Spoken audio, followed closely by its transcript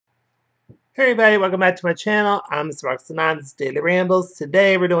Hey everybody, welcome back to my channel. I'm Mr. Roxanne, this is Daily Rambles.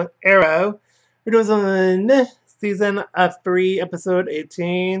 Today we're doing Arrow. We're doing season 3, episode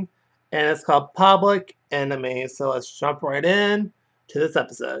 18, and it's called Public Enemy. So let's jump right in to this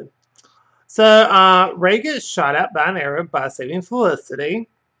episode. So Ray gets shot at by an arrow by saving Felicity.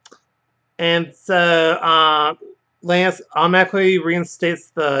 And so Lance automatically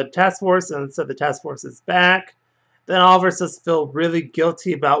reinstates the task force, and so the task force is back. Then Oliver just feel really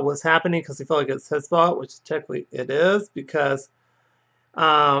guilty about what's happening because he felt like it's his fault, which technically it is, because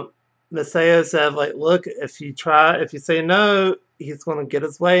Messiah said, like, look, if you say no, he's going to get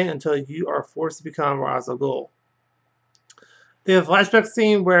his way until you are forced to become Ra's al Ghul. They have a flashback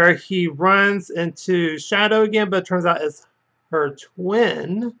scene where he runs into Shadow again, but it turns out it's her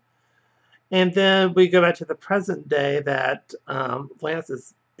twin. And then we go back to the present day that Lance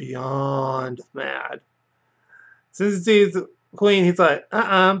is beyond mad. Since he's Queen, he's like,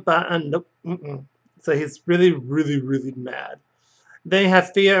 nope, So he's really, really, really mad. Then you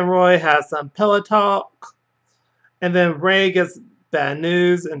have Thea and Roy have some pillow talk. And then Ray gets bad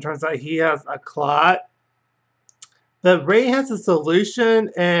news and turns out he has a clot. But Ray has a solution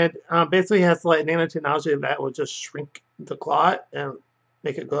and basically has like nanotechnology that will just shrink the clot and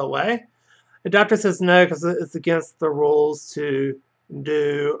make it go away. The doctor says no because it's against the rules to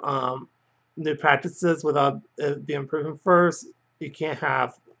do new practices without it being proven first. You can't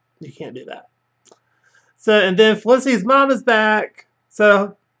do that. So, and then Felicity's mom is back.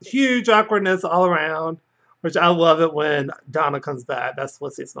 So, huge awkwardness all around, which I love it when Donna comes back. That's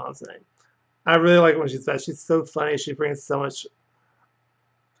Felicity's mom's name. I really like it when she's back. She's so funny. She brings so much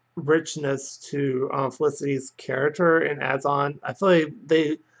richness to Felicity's character and adds on. I feel like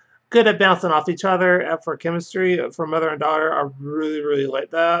they good at bouncing off each other for chemistry for mother and daughter. I really, really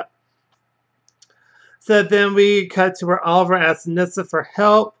like that. So then we cut to where Oliver asks Nyssa for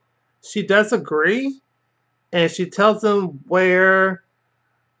help. She does agree, and she tells him where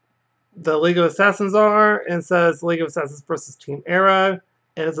the League of Assassins are, and says League of Assassins versus Team Arrow,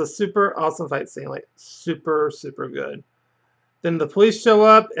 and it's a super awesome fight scene, like super, super good. Then the police show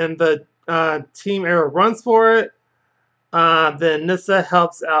up, and the Team Arrow runs for it. Then Nyssa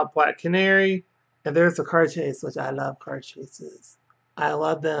helps out Black Canary, and there's a car chase, which I love car chases. I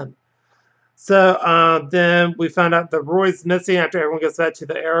love them. So then we found out that Roy's missing after everyone gets back to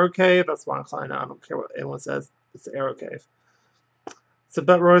the Arrow Cave. That's why I'm calling out. I don't care what anyone says. It's the Arrow Cave. So,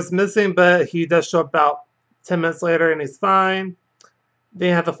 but Roy's missing, but he does show up about 10 minutes later, and he's fine. Then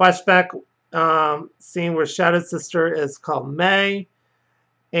you have the flashback scene where Shadow's sister is called May,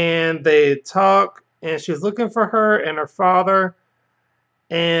 and they talk, and she's looking for her and her father.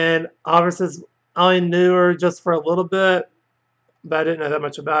 And Oliver says, I only knew her just for a little bit, but I didn't know that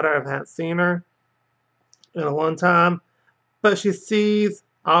much about her. I haven't seen her in a long time. But she sees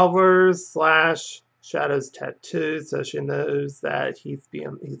Oliver's / Shadow's tattoo, so she knows that he's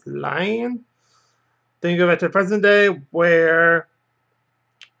lying. Then you go back to the present day where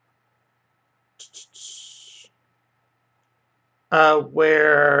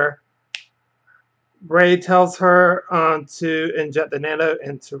Ray tells her to inject the nano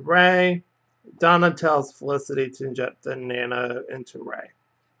into Ray. Donna tells Felicity to inject the nano into Ray.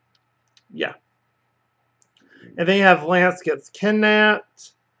 Yeah. And then you have Lance gets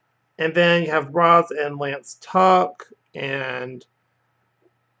kidnapped. And then you have Roz and Lance talk. And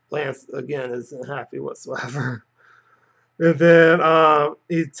Lance, again, isn't happy whatsoever. And then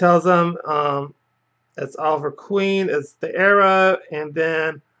he tells them it's Oliver Queen, it's the Arrow. And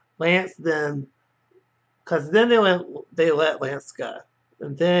then Lance because then they let Lance go.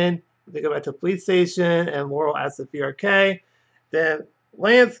 And then they go back to the police station, and Laurel asks if you're okay. Then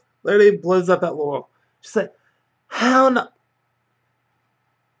Lance literally blows up at Laurel. She's like, how not?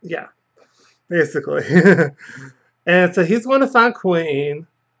 Yeah, basically. And so he's going to find Queen,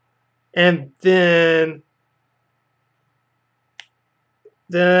 and then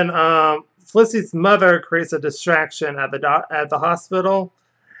Felicity's mother creates a distraction at the hospital,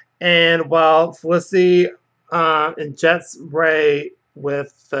 and while Felicity injects Ray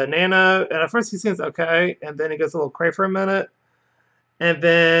with the nano, and at first he seems okay, and then he gets a little cray for a minute, and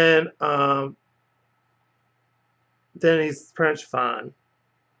then he's pretty much fine.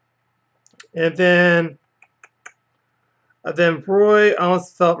 And then Roy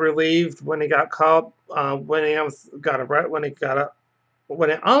almost felt relieved when he got caught, when he almost got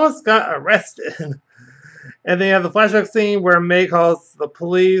arrested. And then you have the flashback scene where May calls the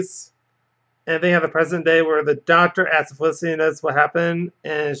police. And then you have the present day where the doctor asks Felicity knows what happened,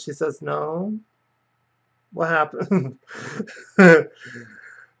 and she says no. What happened? And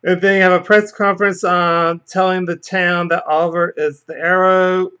then you have a press conference telling the town that Oliver is the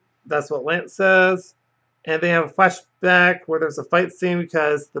Arrow. That's what Lance says. And they have a flashback where there's a fight scene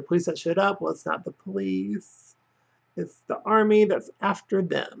because the police that showed up was not the police. It's the army that's after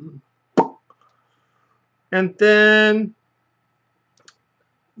them. And then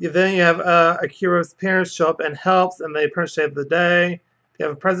you have Akira's parents show up and helps, and they pretty much save the day. You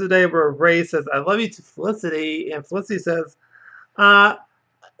have a present day where Ray says, "I love you" to Felicity, and Felicity says, "It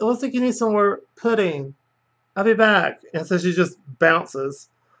looks like you need some more pudding. I'll be back." And so she just bounces.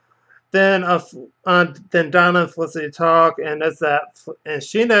 Then Donna and Felicity talk, and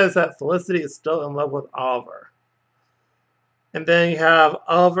she knows that Felicity is still in love with Oliver. And then you have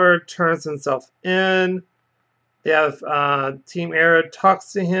Oliver turns himself in. They have Team Arrow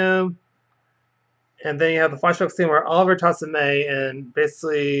talks to him. And then you have the flashback scene where Oliver talks to May and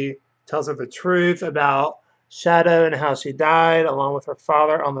basically tells her the truth about Shadow and how she died, along with her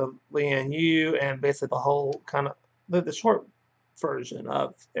father on the Lian Yu, and basically the whole kind of the short version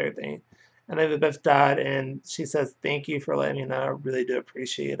of everything. And they both died, and she says, "Thank you for letting me know. I really do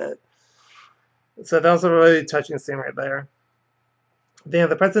appreciate it." So that was a really touching scene right there. Then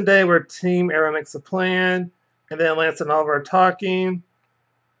the present day where Team Arrow makes a plan, and then Lance and Oliver are talking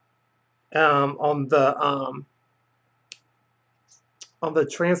on the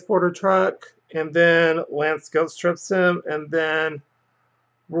transporter truck, and then Lance ghost trips him, and then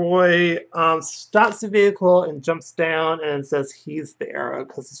Roy stops the vehicle and jumps down and says he's the Arrow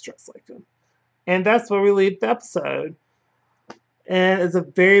because he's dressed like him. And that's where we leave the episode. And it's a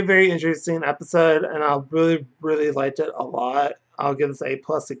very, very interesting episode, and I really, really liked it a lot. I'll give this A+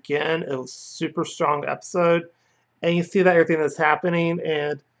 again. It was a super strong episode, and you see that everything that's happening,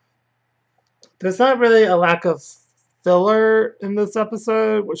 and there's not really a lack of filler in this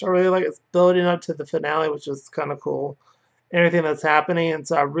episode, which I really like. It's building up to the finale, which is kind of cool. Everything that's happening, and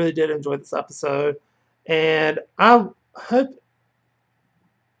so I really did enjoy this episode, and I hope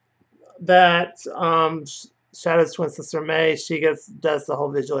that Shadow's twin sister May, she does the whole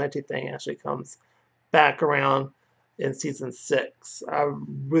vigilante thing, and actually comes back around in season 6. I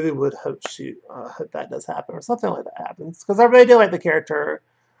really would hope hope that does happen, or something like that happens, because I really do like the character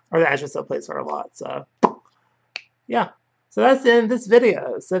or the actress that plays her a lot. So yeah, so that's the end of this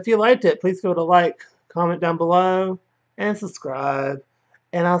video. So if you liked it, please go to like, comment down below, and subscribe.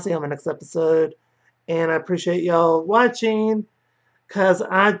 And I'll see you on my next episode. And I appreciate y'all watching, because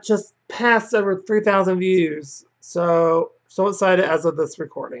I just passed over 3,000 views. So excited as of this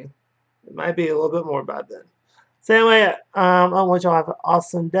recording. It might be a little bit more by then. So anyway, I want y'all to have an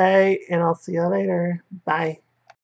awesome day, and I'll see y'all later. Bye.